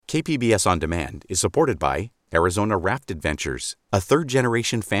KPBS On Demand is supported by Arizona Raft Adventures, a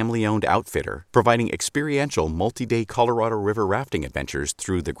third-generation family-owned outfitter providing experiential multi-day Colorado River rafting adventures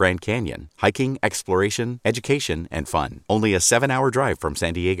through the Grand Canyon. Hiking, exploration, education, and fun. Only a 7-hour drive from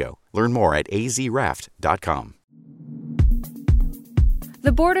San Diego. Learn more at azraft.com.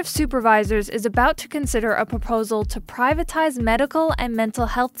 The Board of Supervisors is about to consider a proposal to privatize medical and mental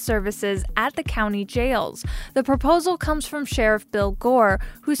health services at the county jails. The proposal comes from Sheriff Bill Gore,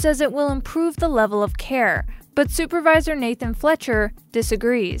 who says it will improve the level of care. But Supervisor Nathan Fletcher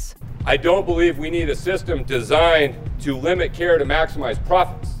disagrees. I don't believe we need a system designed to limit care to maximize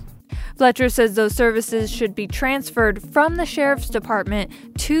profits. Fletcher says those services should be transferred from the Sheriff's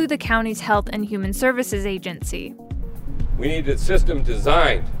Department to the county's Health and Human Services Agency. We need a system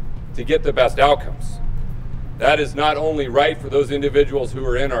designed to get the best outcomes. That is not only right for those individuals who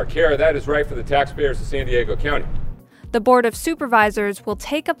are in our care, that is right for the taxpayers of San Diego County. The Board of Supervisors will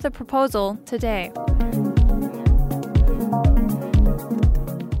take up the proposal today.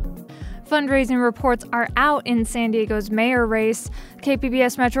 Fundraising reports are out in San Diego's mayor race.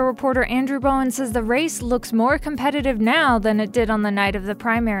 KPBS Metro reporter Andrew Bowen says the race looks more competitive now than it did on the night of the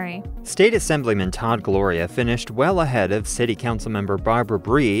primary. State Assemblyman Todd Gloria finished well ahead of City Councilmember Barbara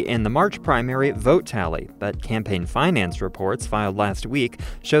Bree in the March primary vote tally, but campaign finance reports filed last week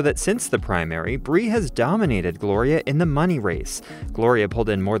show that since the primary, Bree has dominated Gloria in the money race. Gloria pulled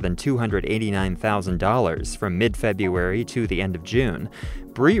in more than $289,000 from mid-February to the end of June.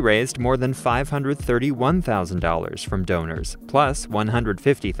 Bree raised more than $531,000 from donors, plus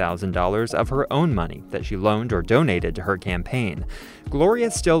 $150,000 of her own money that she loaned or donated to her campaign.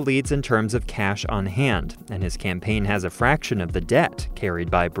 Gloria still leads in terms of cash on hand, and his campaign has a fraction of the debt carried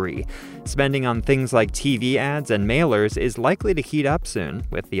by Bree. Spending on things like TV ads and mailers is likely to heat up soon,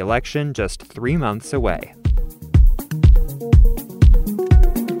 with the election just 3 months away.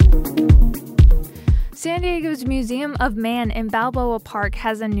 San Diego's Museum of Man in Balboa Park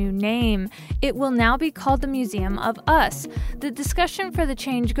has a new name. It will now be called the Museum of Us. The discussion for the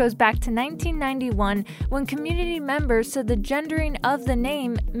change goes back to 1991 when community members said the gendering of the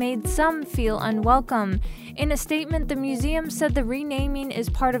name made some feel unwelcome. In a statement, the museum said the renaming is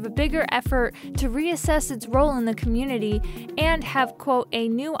part of a bigger effort to reassess its role in the community and have, quote, a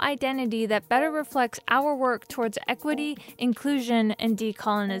new identity that better reflects our work towards equity, inclusion, and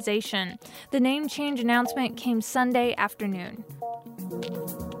decolonization. The name change announcement came Sunday afternoon.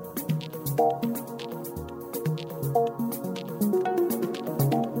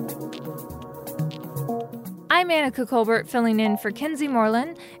 I'm Annika Colbert, filling in for Kinsey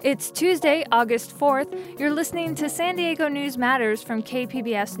Moreland. It's Tuesday, August 4th. You're listening to San Diego News Matters from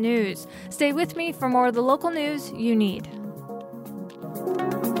KPBS News. Stay with me for more of the local news you need.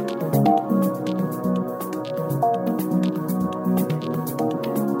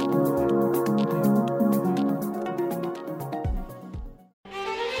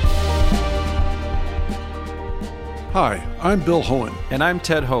 Hi, I'm Bill Hohen. And I'm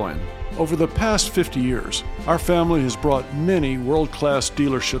Ted Hohen. Over the past 50 years, our family has brought many world-class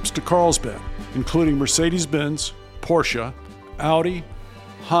dealerships to Carlsbad, including Mercedes-Benz, Porsche, Audi,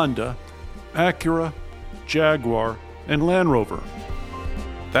 Honda, Acura, Jaguar, and Land Rover.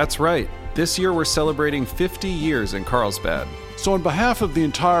 That's right. This year we're celebrating 50 years in Carlsbad. So on behalf of the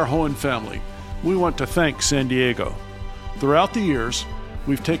entire Hohen family, we want to thank San Diego. Throughout the years,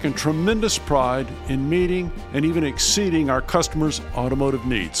 we've taken tremendous pride in meeting and even exceeding our customers' automotive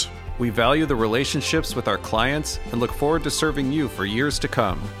needs. We value the relationships with our clients and look forward to serving you for years to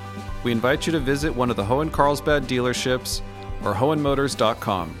come. We invite you to visit one of the Hohen Carlsbad dealerships or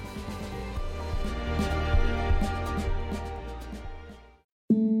hohenmotors.com.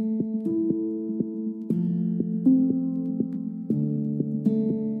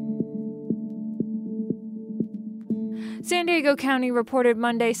 San Diego County reported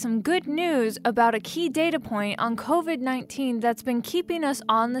Monday some good news about a key data point on COVID-19 that's been keeping us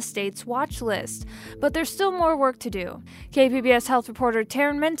on the state's watch list. But there's still more work to do. KPBS health reporter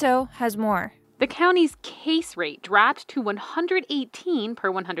Taryn Minto has more. The county's case rate dropped to 118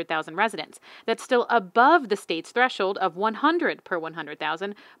 per 100,000 residents. That's still above the state's threshold of 100 per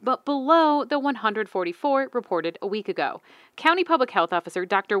 100,000, but below the 144 reported a week ago. County Public Health Officer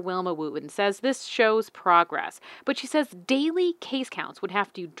Dr. Wilma Wooten says this shows progress, but she says daily case counts would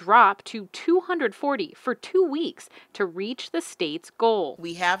have to drop to 240 for 2 weeks to reach the state's goal.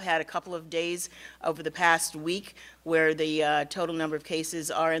 We have had a couple of days over the past week where the total number of cases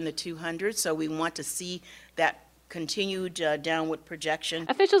are in the 200s, so we want to see that continued downward projection.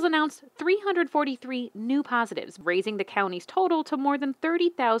 Officials announced 343 new positives, raising the county's total to more than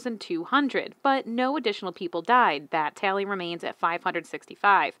 30,200, but no additional people died. That tally remains at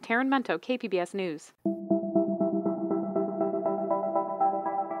 565. Taryn Mento, KPBS News.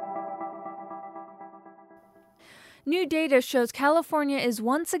 New data shows California is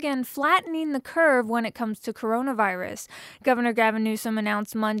once again flattening the curve when it comes to coronavirus. Governor Gavin Newsom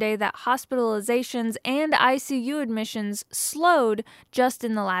announced Monday that hospitalizations and ICU admissions slowed just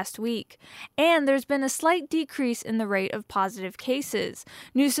in the last week. And there's been a slight decrease in the rate of positive cases.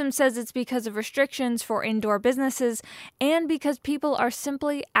 Newsom says it's because of restrictions for indoor businesses and because people are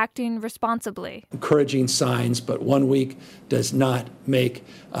simply acting responsibly. Encouraging signs, but 1 week does not make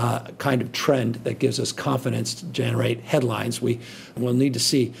a kind of trend that gives us confidence to generate headlines. We will need to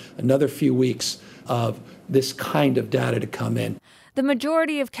see another few weeks of this kind of data to come in. The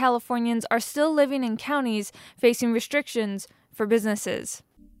majority of Californians are still living in counties facing restrictions for businesses.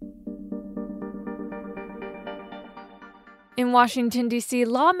 In Washington, D.C.,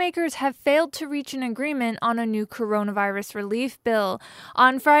 lawmakers have failed to reach an agreement on a new coronavirus relief bill.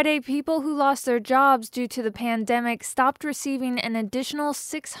 On Friday, people who lost their jobs due to the pandemic stopped receiving an additional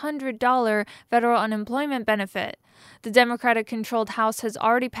 $600 federal unemployment benefit. The Democratic-controlled House has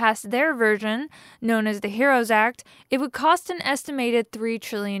already passed their version, known as the HEROES Act. It would cost an estimated $3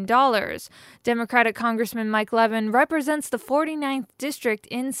 trillion. Democratic Congressman Mike Levin represents the 49th District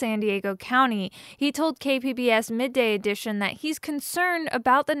in San Diego County. He told KPBS Midday Edition that he's concerned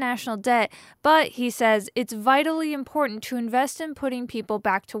about the national debt, but he says it's vitally important to invest in putting people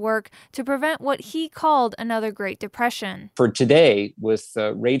back to work to prevent what he called another Great Depression. For today, with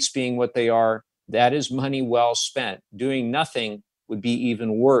rates being what they are, that is money well spent. Doing nothing would be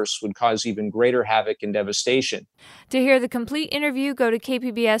even worse, would cause even greater havoc and devastation. To hear the complete interview, go to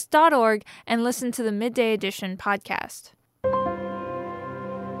kpbs.org and listen to the Midday Edition podcast.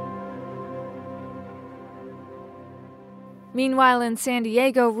 Meanwhile, in San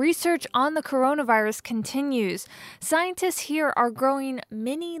Diego, research on the coronavirus continues. Scientists here are growing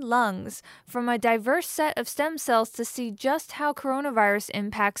mini lungs from a diverse set of stem cells to see just how coronavirus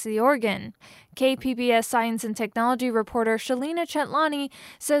impacts the organ. KPBS science and technology reporter Shalina Chetlani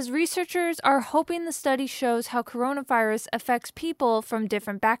says researchers are hoping the study shows how coronavirus affects people from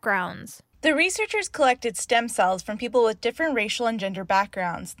different backgrounds. The researchers collected stem cells from people with different racial and gender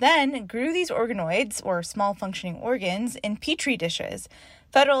backgrounds, then grew these organoids, or small functioning organs, in petri dishes.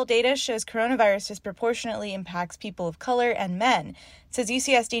 Federal data shows coronavirus disproportionately impacts people of color and men, says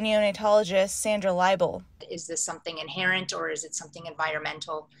UCSD neonatologist Sandra Leibel. Is this something inherent or is it something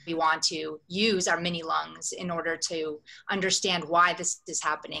environmental? We want to use our mini lungs in order to understand why this is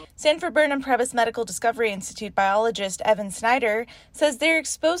happening. Sanford Burnham Prebys Medical Discovery Institute biologist Evan Snyder says they're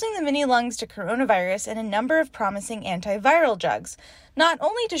exposing the mini lungs to coronavirus in a number of promising antiviral drugs, not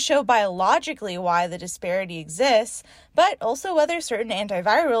only to show biologically why the disparity exists, but also whether certain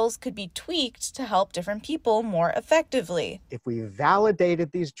antivirals could be tweaked to help different people more effectively. If we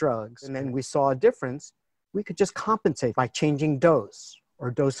validated these drugs and then we saw a difference, we could just compensate by changing dose or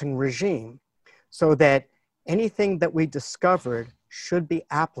dosing regime so that anything that we discovered should be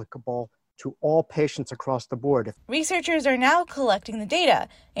applicable to all patients across the board. Researchers are now collecting the data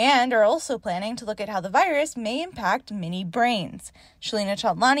and are also planning to look at how the virus may impact mini brains. Shalina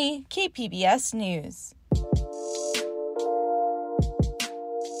Chatlani, KPBS News.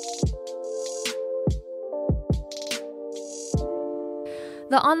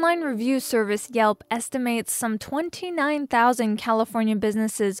 The online review service Yelp estimates some 29,000 California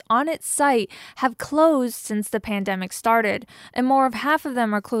businesses on its site have closed since the pandemic started, and more of half of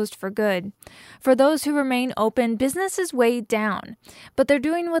them are closed for good. For those who remain open, business is weighed down, but they're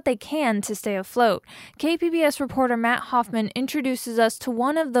doing what they can to stay afloat. KPBS reporter Matt Hoffman introduces us to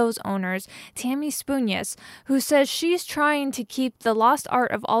one of those owners, Tammy Spunyas, who says she's trying to keep the lost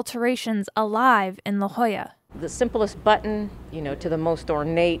art of alterations alive in La Jolla. The simplest button, to the most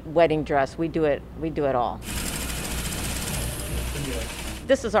ornate wedding dress, we do it all.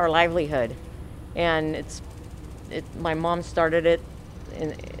 This is our livelihood, and my mom started it,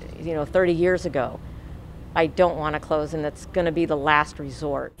 30 years ago. I don't want to close, and it's going to be the last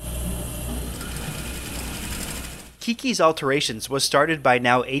resort. Kiki's Alterations was started by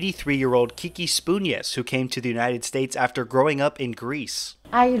now 83-year-old Kiki Spunyas, who came to the United States after growing up in Greece.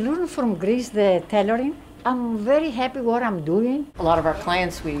 I learned from Greece the tailoring. I'm very happy what I'm doing. A lot of our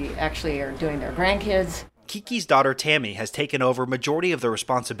clients, we actually are doing their grandkids. Kiki's daughter Tammy has taken over majority of the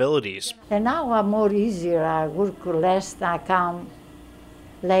responsibilities. And now I'm more easier. I work less, I come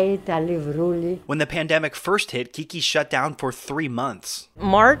late, I leave early. When the pandemic first hit, Kiki shut down for 3 months.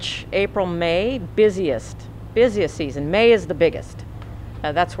 March, April, May, busiest. busiest season. May is the biggest.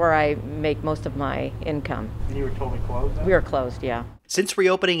 That's where I make most of my income. And you were totally closed then? We were closed, yeah. Since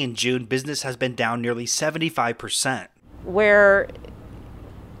reopening in June, business has been down nearly 75%. Where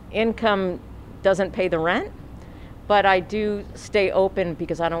income doesn't pay the rent, but I do stay open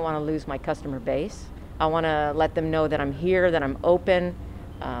because I don't want to lose my customer base. I want to let them know that I'm here, that I'm open,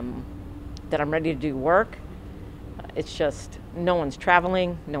 that I'm ready to do work. It's just no one's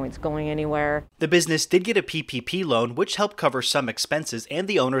traveling, no one's going anywhere. The business did get a PPP loan, which helped cover some expenses, and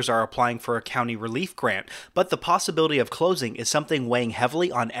the owners are applying for a county relief grant. But the possibility of closing is something weighing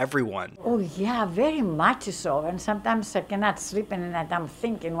heavily on everyone. Oh yeah, very much so. And sometimes I cannot sleep and I'm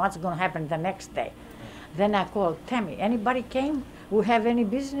thinking what's going to happen the next day. Then I call Tammy. Anybody came? Who have any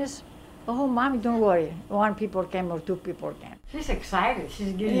business? Oh, Mommy, don't worry. 1 people came or 2 people came. She's excited.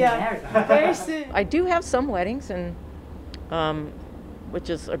 She's getting married. Very soon. I do have some weddings, and which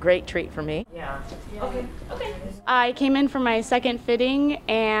is a great treat for me. Yeah. Okay. I came in for my second fitting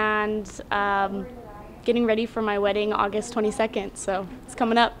and getting ready for my wedding August 22nd, so it's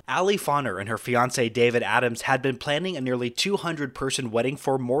coming up. Allie Fauner and her fiance David Adams had been planning a nearly 200-person wedding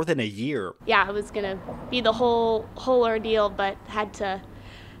for more than a year. Yeah, it was gonna be the whole ordeal, but had to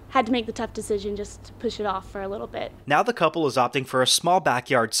make the tough decision just to push it off for a little bit. Now the couple is opting for a small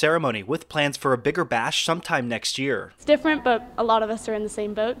backyard ceremony with plans for a bigger bash sometime next year. It's different, but a lot of us are in the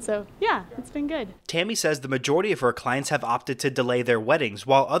same boat, so yeah, it's been good. Tammy says the majority of her clients have opted to delay their weddings,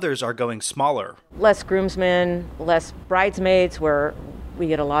 while others are going smaller. Less groomsmen, less bridesmaids, where we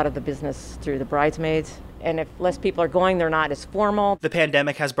get a lot of the business through the bridesmaids. And if less people are going, they're not as formal. The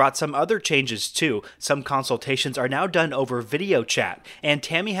pandemic has brought some other changes too. Some consultations are now done over video chat, and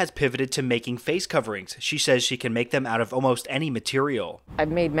Tammy has pivoted to making face coverings. She says she can make them out of almost any material.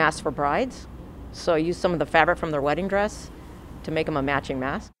 I've made masks for brides, so I use some of the fabric from their wedding dress to make them a matching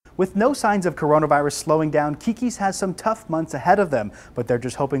mask. With no signs of coronavirus slowing down, Kiki's has some tough months ahead of them, but they're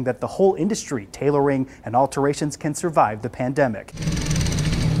just hoping that the whole industry, tailoring and alterations, can survive the pandemic.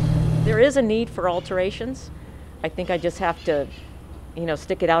 There is a need for alterations. I think I just have to,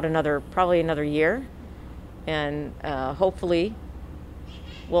 stick it out probably another year, and hopefully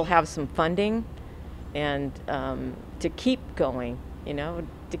we'll have some funding and to keep going, to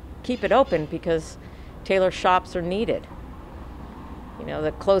keep it open, because tailor shops are needed.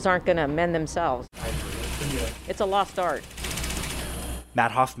 The clothes aren't going to mend themselves. It's a lost art.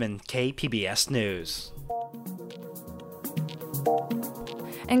 Matt Hoffman, KPBS News.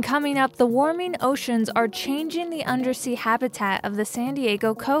 And coming up, the warming oceans are changing the undersea habitat of the San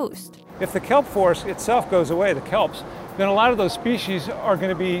Diego coast. If the kelp forest itself goes away, the kelps, then a lot of those species are going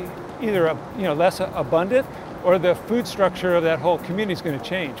to be either less abundant, or the food structure of that whole community is going to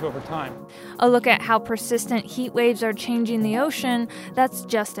change over time. A look at how persistent heat waves are changing the ocean, that's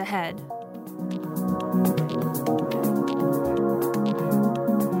just ahead.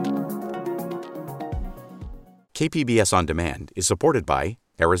 KPBS On Demand is supported by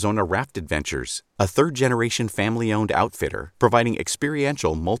Arizona Raft Adventures, a third-generation family-owned outfitter providing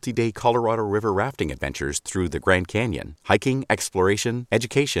experiential multi-day Colorado River rafting adventures through the Grand Canyon, hiking, exploration,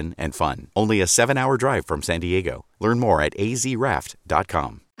 education, and fun. Only a 7-hour drive from San Diego. Learn more at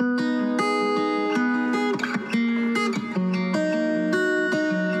azraft.com.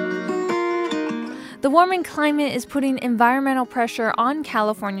 The warming climate is putting environmental pressure on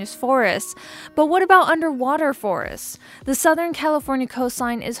California's forests. But what about underwater forests? The Southern California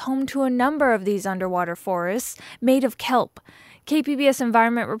coastline is home to a number of these underwater forests made of kelp. KPBS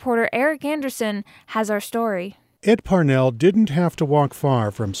environment reporter Eric Anderson has our story. Ed Parnell didn't have to walk far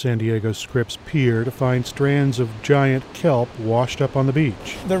from San Diego Scripps Pier to find strands of giant kelp washed up on the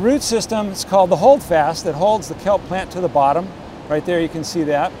beach. The root system is called the holdfast that holds the kelp plant to the bottom. Right there you can see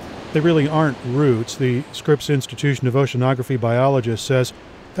that. They really aren't roots. The Scripps Institution of Oceanography biologist says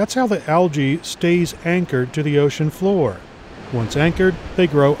that's how the algae stays anchored to the ocean floor. Once anchored, they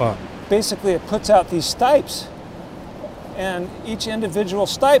grow up. Basically, it puts out these stipes, and each individual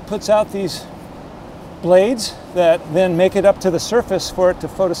stipe puts out these blades that then make it up to the surface for it to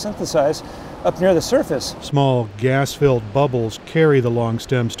photosynthesize up near the surface. Small gas-filled bubbles carry the long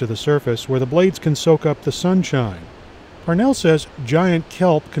stems to the surface where the blades can soak up the sunshine. Parnell says giant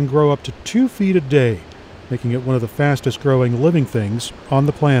kelp can grow up to 2 feet a day, making it one of the fastest-growing living things on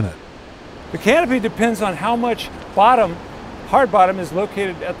the planet. The canopy depends on how much hard bottom is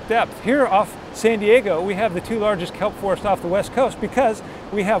located at depth. Here off San Diego, we have the 2 largest kelp forests off the west coast because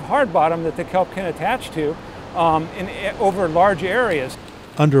we have hard bottom that the kelp can attach to over large areas.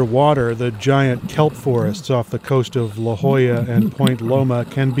 Underwater, the giant kelp forests off the coast of La Jolla and Point Loma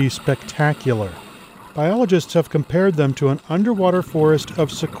can be spectacular. Biologists have compared them to an underwater forest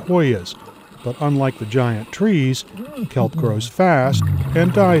of sequoias, But unlike the giant trees, kelp grows fast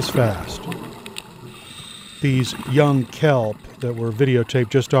and dies fast. These young kelp that were videotaped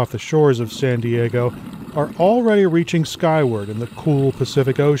just off the shores of San Diego are already reaching skyward in the cool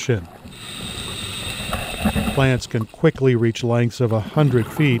Pacific Ocean. Plants can quickly reach lengths of 100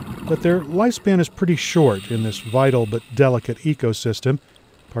 feet, but their lifespan is pretty short in this vital but delicate ecosystem.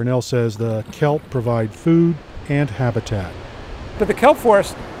 Parnell says the kelp provide food and habitat. But the kelp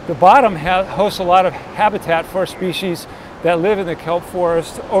forest, the bottom hosts a lot of habitat for species that live in the kelp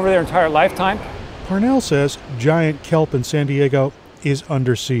forest over their entire lifetime. Parnell says giant kelp in San Diego is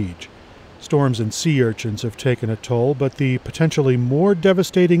under siege. Storms and sea urchins have taken a toll, but the potentially more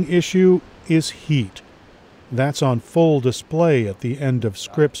devastating issue is heat. That's on full display at the end of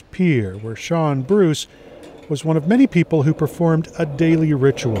Scripps Pier, where Sean Bruce was one of many people who performed a daily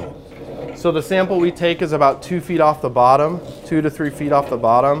ritual. So the sample we take is about 2 feet off the bottom, 2 to 3 feet off the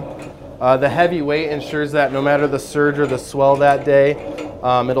bottom. The heavy weight ensures that no matter the surge or the swell that day,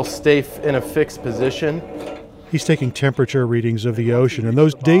 it'll stay in a fixed position. He's taking temperature readings of the ocean, and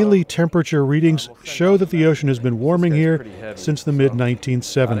those daily temperature readings show that the ocean has been warming here since the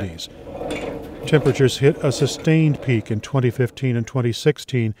mid-1970s. Temperatures hit a sustained peak in 2015 and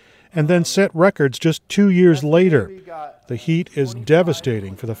 2016, and then set records just 2 years later. The heat is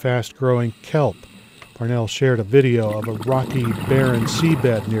devastating for the fast-growing kelp. Parnell shared a video of a rocky, barren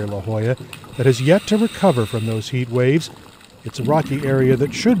seabed near La Jolla that has yet to recover from those heat waves. It's a rocky area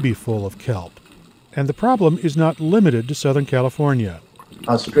that should be full of kelp. And the problem is not limited to Southern California.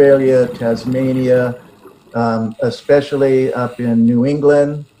 Australia, Tasmania, especially up in New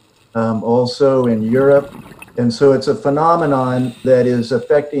England, also in Europe. And so it's a phenomenon that is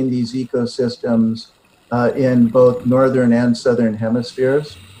affecting these ecosystems in both northern and southern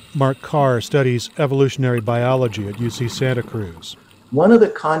hemispheres. Mark Carr studies evolutionary biology at UC Santa Cruz. One of the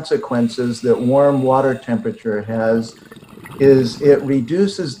consequences that warm water temperature has is it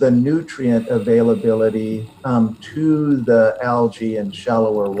reduces the nutrient availability to the algae in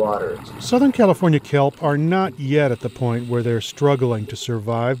shallower waters. Southern California kelp are not yet at the point where they're struggling to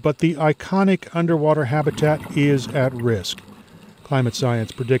survive, but the iconic underwater habitat is at risk. Climate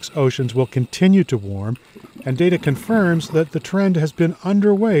science predicts oceans will continue to warm, and data confirms that the trend has been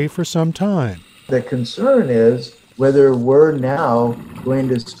underway for some time. The concern is whether we're now going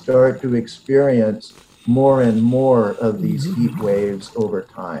to start to experience more and more of these heat waves over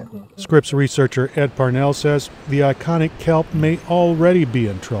time. Scripps researcher Ed Parnell says the iconic kelp may already be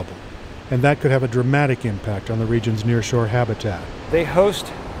in trouble, and that could have a dramatic impact on the region's nearshore habitat. They host,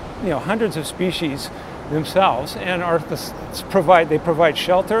 hundreds of species themselves, and they provide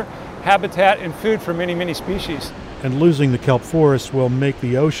shelter, habitat, and food for many, many species. And losing the kelp forests will make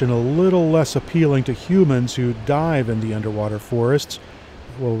the ocean a little less appealing to humans who dive in the underwater forests.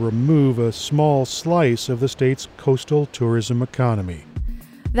 It will remove a small slice of the state's coastal tourism economy.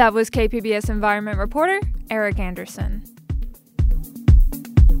 That was KPBS Environment reporter Eric Anderson.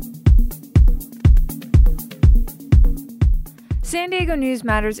 San Diego News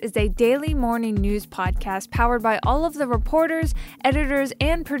Matters is a daily morning news podcast powered by all of the reporters, editors,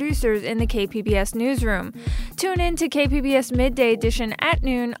 and producers in the KPBS newsroom. Tune in to KPBS Midday Edition at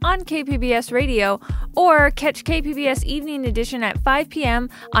noon on KPBS Radio, or catch KPBS Evening Edition at 5 p.m.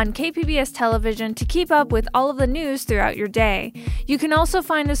 on KPBS Television to keep up with all of the news throughout your day. You can also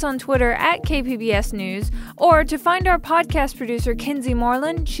find us on Twitter at KPBS News, or to find our podcast producer Kinsey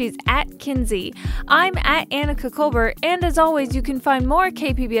Moreland, she's at Kinsey. I'm at Annika Colbert, and as always, you can find more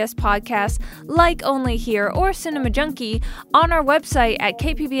KPBS podcasts like Only Here or Cinema Junkie on our website at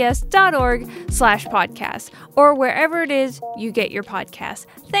kpbs.org/podcast, or wherever it is you get your podcasts.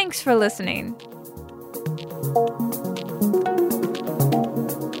 Thanks for listening.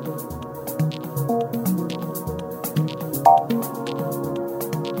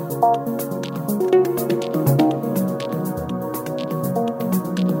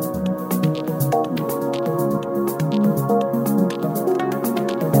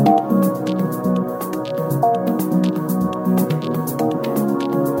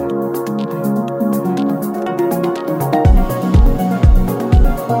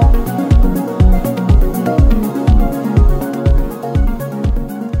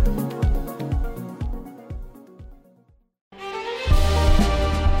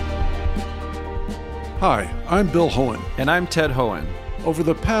 Hi, I'm Bill Hohen. And I'm Ted Hohen. Over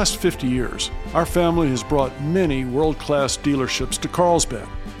the past 50 years, our family has brought many world-class dealerships to Carlsbad,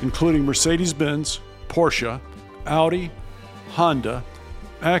 including Mercedes-Benz, Porsche, Audi, Honda,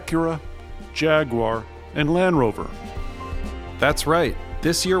 Acura, Jaguar, and Land Rover. That's right.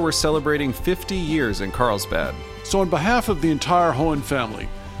 This year we're celebrating 50 years in Carlsbad. So on behalf of the entire Hohen family,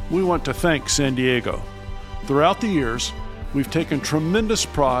 we want to thank San Diego. Throughout the years, we've taken tremendous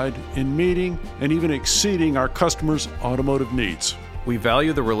pride in meeting and even exceeding our customers' automotive needs. We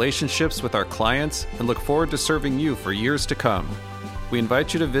value the relationships with our clients and look forward to serving you for years to come. We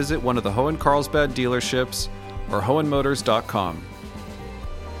invite you to visit one of the Hohen Carlsbad dealerships or hohenmotors.com.